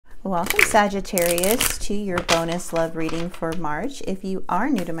Welcome, Sagittarius, to your bonus love reading for March. If you are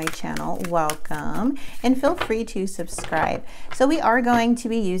new to my channel, welcome, and feel free to subscribe. So we are going to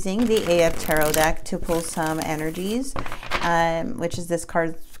be using the AF Tarot deck to pull some energies, which is these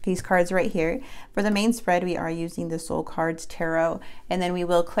cards right here. For the main spread, we are using the Soul Cards Tarot, and then we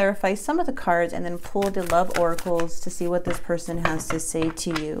will clarify some of the cards and then pull the love oracles to see what this person has to say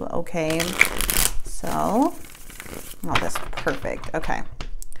to you, okay? So, oh, that's perfect. Okay.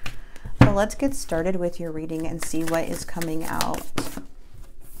 So let's get started with your reading and see what is coming out.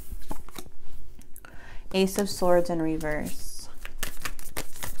 Ace of Swords in reverse.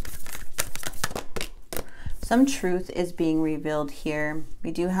 Some truth is being revealed here. We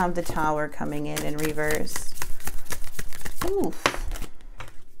do have the Tower coming in reverse. Oof.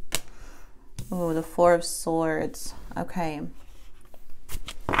 Oh, the Four of Swords. Okay.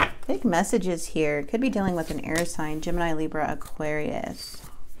 Big messages here. Could be dealing with an air sign, Gemini, Libra, Aquarius.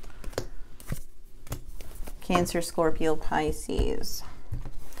 Cancer, Scorpio, Pisces.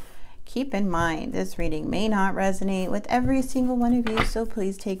 Keep in mind, this reading may not resonate with every single one of you, so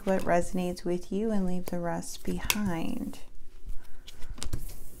please take what resonates with you and leave the rest behind.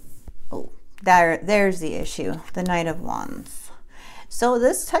 Oh, there's the issue, the Knight of Wands. So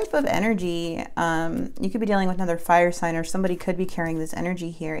this type of energy, you could be dealing with another fire sign, or somebody could be carrying this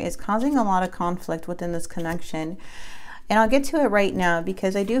energy here, is causing a lot of conflict within this connection. And I'll get to it right now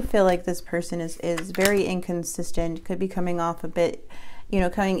because I do feel like this person is very inconsistent, could be coming off a bit, you know,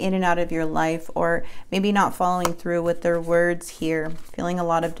 coming in and out of your life, or maybe not following through with their words here, feeling a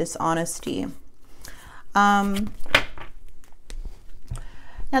lot of dishonesty.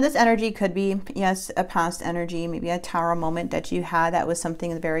 Now this energy could be, yes, a past energy, maybe a Tower moment that you had that was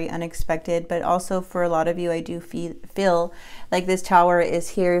something very unexpected, but also for a lot of you, I do feel like this Tower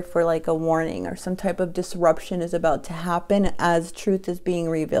is here for like a warning, or some type of disruption is about to happen as truth is being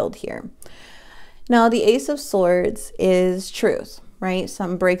revealed here. Now the Ace of Swords is truth, right?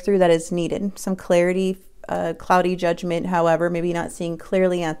 Some breakthrough that is needed, some clarity, cloudy judgment, however, maybe not seeing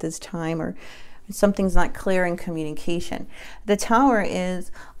clearly at this time, or something's not clear in communication. The Tower is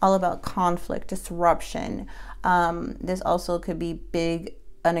all about conflict, disruption. This also could be big,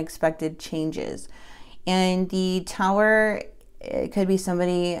 unexpected changes. And the Tower, it could be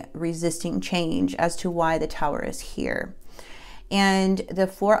somebody resisting change as to why the Tower is here. And the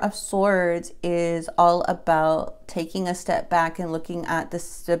Four of Swords is all about taking a step back and looking at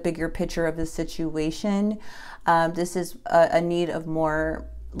the bigger picture of the situation. This is a need of more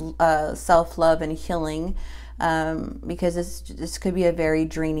self-love and healing, because this could be a very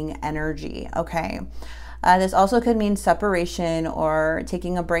draining energy. Okay, this also could mean separation or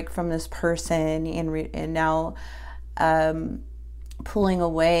taking a break from this person, and now pulling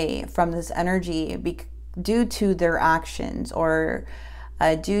away from this energy due to their actions, or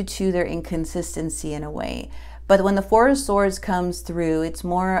due to their inconsistency in a way. But when the Four of Swords comes through, it's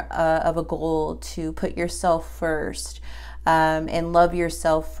more of a goal to put yourself first, and love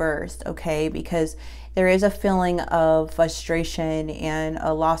yourself first, okay? Because there is a feeling of frustration and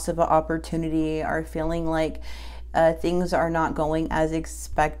a loss of an opportunity, or feeling like things are not going as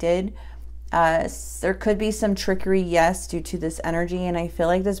expected. There could be some trickery, yes, due to this energy, and I feel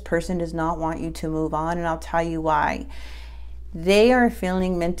like this person does not want you to move on, and I'll tell you why. They are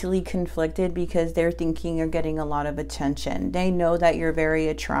feeling mentally conflicted because they're thinking you're getting a lot of attention. They know that you're very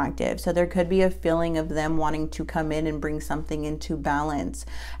attractive. So there could be a feeling of them wanting to come in and bring something into balance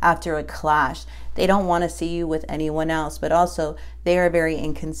after a clash. They don't want to see you with anyone else, but also they are very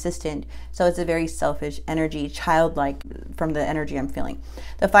inconsistent. So it's a very selfish energy, childlike from the energy I'm feeling.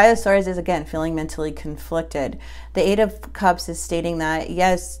 The Five of Swords is, again, feeling mentally conflicted. The Eight of Cups is stating that,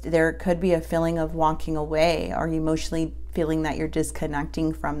 yes, there could be a feeling of walking away, or emotionally feeling that you're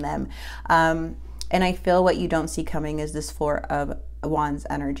disconnecting from them. And I feel what you don't see coming is this Four of Wands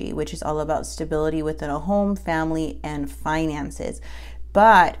energy, which is all about stability within a home, family, and finances.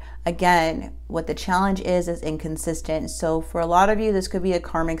 But again, what the challenge is inconsistent. So for a lot of you, this could be a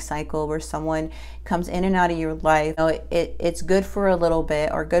karmic cycle where someone comes in and out of your life. You know, it's good for a little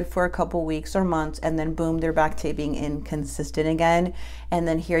bit, or good for a couple weeks or months, and then boom, they're back to being inconsistent again. And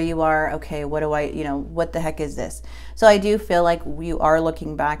then here you are, okay, what do I, you know, what the heck is this? So I do feel like you are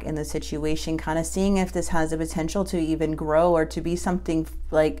looking back in the situation, kind of seeing if this has the potential to even grow, or to be something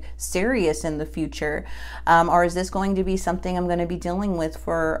like serious in the future. Or is this going to be something I'm going to be dealing with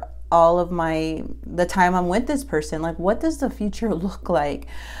for all of the time I'm with this person? Like, what does the future look like?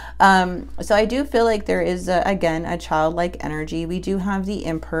 So I do feel like there is, again, a childlike energy. We do have the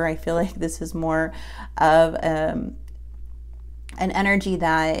Emperor. I feel like this is more of an energy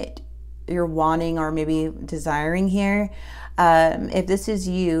that you're wanting or maybe desiring here. If this is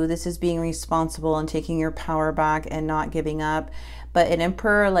you, this is being responsible and taking your power back and not giving up. But an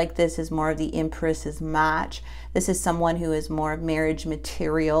emperor like this is more of the empress's match. This is someone who is more marriage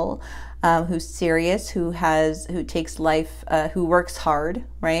material, who's serious, who takes life, who works hard,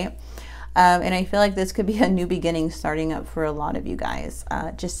 right? And I feel like this could be a new beginning starting up for a lot of you guys,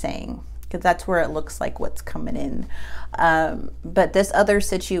 just saying, because that's where it looks like what's coming in. But this other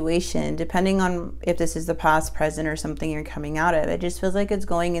situation, depending on if this is the past, present, or something you're coming out of, it just feels like it's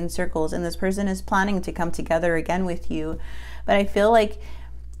going in circles, and this person is planning to come together again with you. But I feel like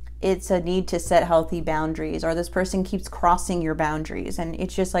it's a need to set healthy boundaries, or this person keeps crossing your boundaries, and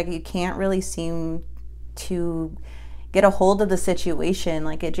it's just like you can't really seem to get a hold of the situation.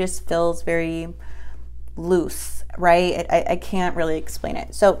 Like it just feels very loose, right? I can't really explain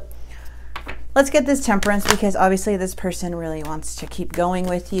it. So let's get this Temperance, because obviously this person really wants to keep going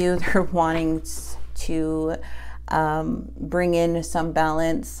with you. They're wanting to bring in some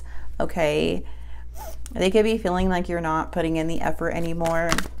balance, okay? They could be feeling like you're not putting in the effort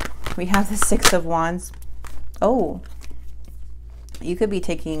anymore. We have the Six of Wands. Oh, you could be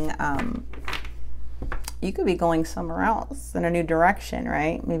taking, you could be going somewhere else in a new direction,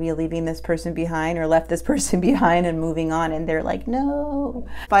 right? Maybe leaving this person behind, or left this person behind and moving on, and they're like, no.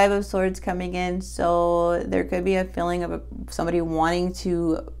 Five of Swords coming in. So there could be a feeling of somebody want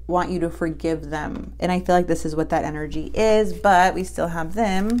you to forgive them. And I feel like this is what that energy is, but we still have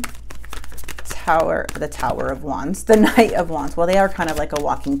them. The Tower of Wands, the Knight of Wands. Well, they are kind of like a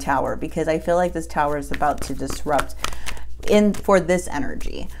walking tower, because I feel like this tower is about to disrupt for this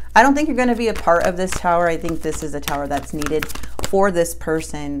energy. I don't think you're going to be a part of this tower. I think this is a tower that's needed for this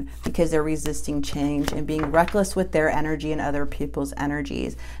person, because they're resisting change and being reckless with their energy and other people's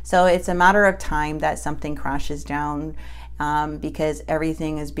energies. So it's a matter of time that something crashes down, because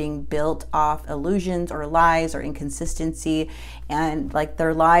everything is being built off illusions or lies or inconsistency, and like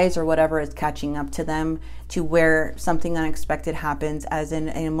their lies or whatever is catching up to them, to where something unexpected happens, as in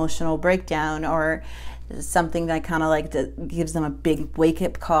an emotional breakdown, or something that kind of like gives them a big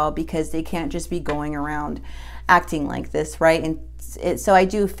wake-up call, because they can't just be going around acting like this, right? And so I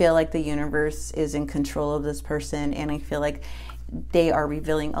do feel like the universe is in control of this person, and I feel like they are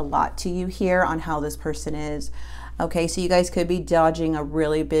revealing a lot to you here on how this person is. Okay, so you guys could be dodging a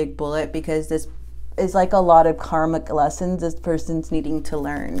really big bullet, because this is like a lot of karmic lessons this person's needing to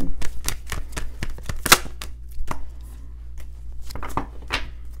learn.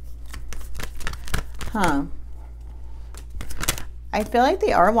 Huh. I feel like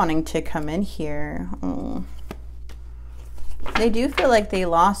they are wanting to come in here. Oh. They do feel like they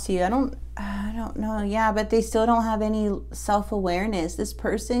lost you. I don't know. Yeah, but they still don't have any self-awareness. This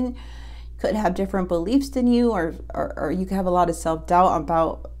person could have different beliefs than you, or you could have a lot of self-doubt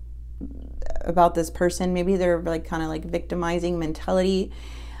about this person. Maybe they're like kind of like victimizing mentality.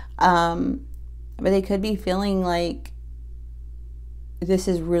 But they could be feeling like this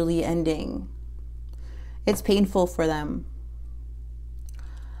is really ending. It's painful for them.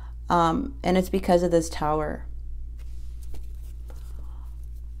 And it's because of this tower.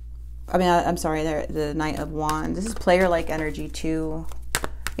 I mean, I'm sorry, the Knight of Wands. This is player-like energy too.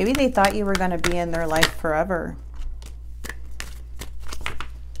 Maybe they thought you were going to be in their life forever.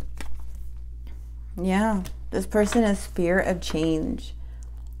 Yeah, this person has fear of change.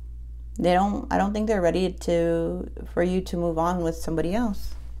 I don't think they're ready for you to move on with somebody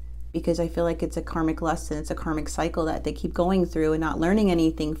else, because I feel like it's a karmic lesson. It's a karmic cycle that they keep going through and not learning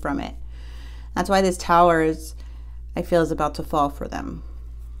anything from it. That's why this tower I feel is about to fall for them.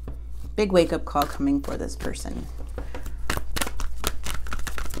 Big wake-up call coming for this person.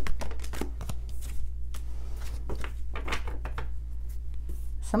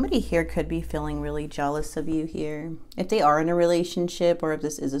 Somebody here could be feeling really jealous of you here. If they are in a relationship, or if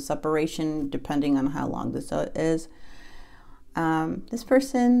this is a separation, depending on how long this is. This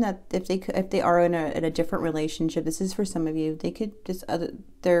person, that if they are in a different relationship, this is for some of you. They could just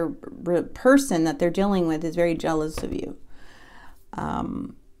their person that they're dealing with is very jealous of you.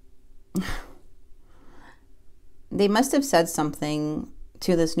 They must have said something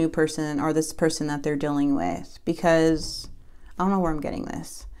to this new person, or this person that they're dealing with, because I don't know where I'm getting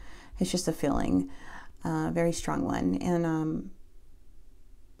this. It's just a feeling, very strong one. And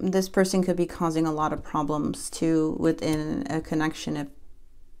this person could be causing a lot of problems too within a connection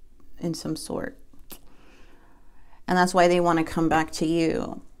in some sort. And that's why they want to come back to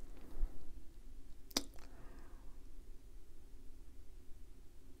you.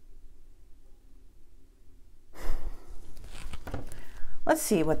 Let's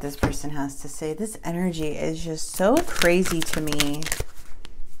see what this person has to say. This energy is just so crazy to me.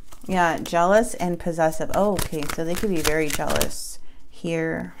 Yeah, jealous and possessive. Oh, okay, so they could be very jealous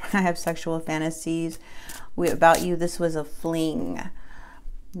here. I have sexual fantasies about you. This was a fling.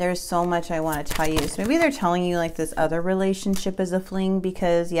 There's so much I want to tell you. So maybe they're telling you like this other relationship is a fling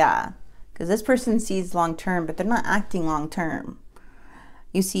because, yeah, because this person sees long term, but they're not acting long term.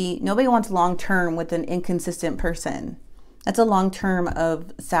 You see, nobody wants long term with an inconsistent person. That's a long term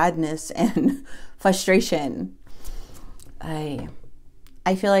of sadness and frustration.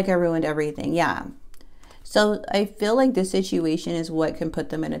 I feel like I ruined everything. Yeah. So I feel like this situation is what can put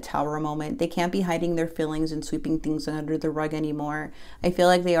them in a tower moment. They can't be hiding their feelings and sweeping things under the rug anymore. I feel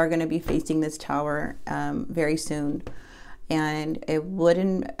like they are going to be facing this tower very soon. And I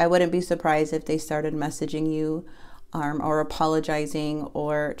wouldn't be surprised if they started messaging you or apologizing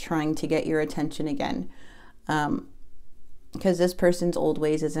or trying to get your attention again. Because this person's old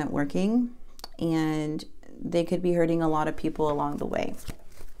ways isn't working and they could be hurting a lot of people along the way.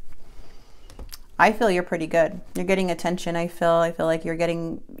 I feel you're pretty good. You're getting attention. I feel like you're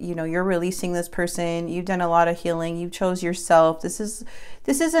getting, you're releasing this person. You've done a lot of healing. You chose yourself. This is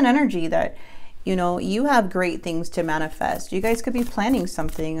an energy that, you have great things to manifest. You guys could be planning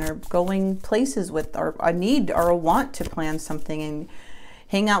something or going places with, or a need or a want to plan something and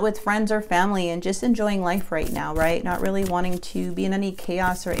hang out with friends or family and just enjoying life right now, right? Not really wanting to be in any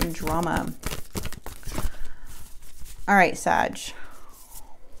chaos or in drama. All right, Sag.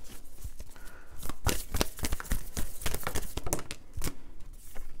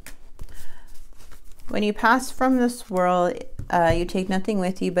 When you pass from this world, you take nothing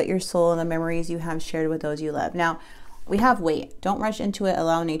with you but your soul and the memories you have shared with those you love. Now, we have wait. Don't rush into it.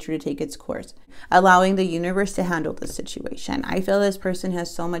 Allow nature to take its course. Allowing the universe to handle the situation. I feel this person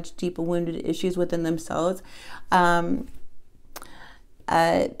has so much deep wounded issues within themselves.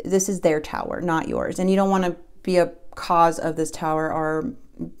 This is their tower, not yours. And you don't want to be a cause of this tower or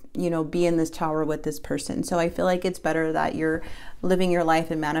be in this tower with this person. So I feel like it's better that you're living your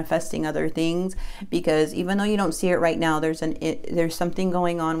life and manifesting other things, because even though you don't see it right now, there's something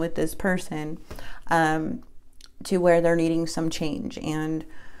going on with this person to where they're needing some change. And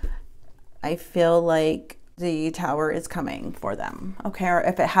I feel like the tower is coming for them, okay? Or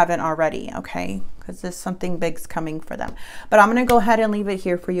if it haven't already, okay? Because there's something big's coming for them. But I'm going to go ahead and leave it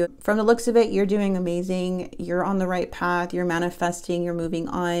here for you. From the looks of it, you're doing amazing. You're on the right path. You're manifesting. You're moving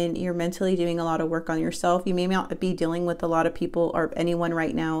on. You're mentally doing a lot of work on yourself. You may not be dealing with a lot of people or anyone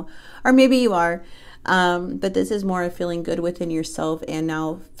right now, or maybe you are. But this is more of feeling good within yourself and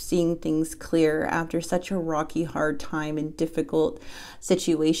now seeing things clear after such a rocky, hard time and difficult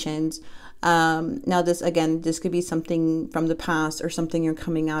situations. Now this could be something from the past or something you're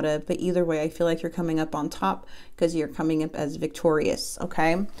coming out of, but either way, I feel like you're coming up on top because you're coming up as victorious.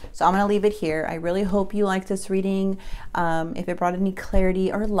 Okay. So I'm going to leave it here. I really hope you like this reading. If it brought any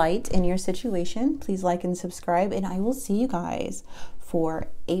clarity or light in your situation, please like and subscribe, and I will see you guys for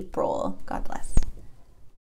April. God bless.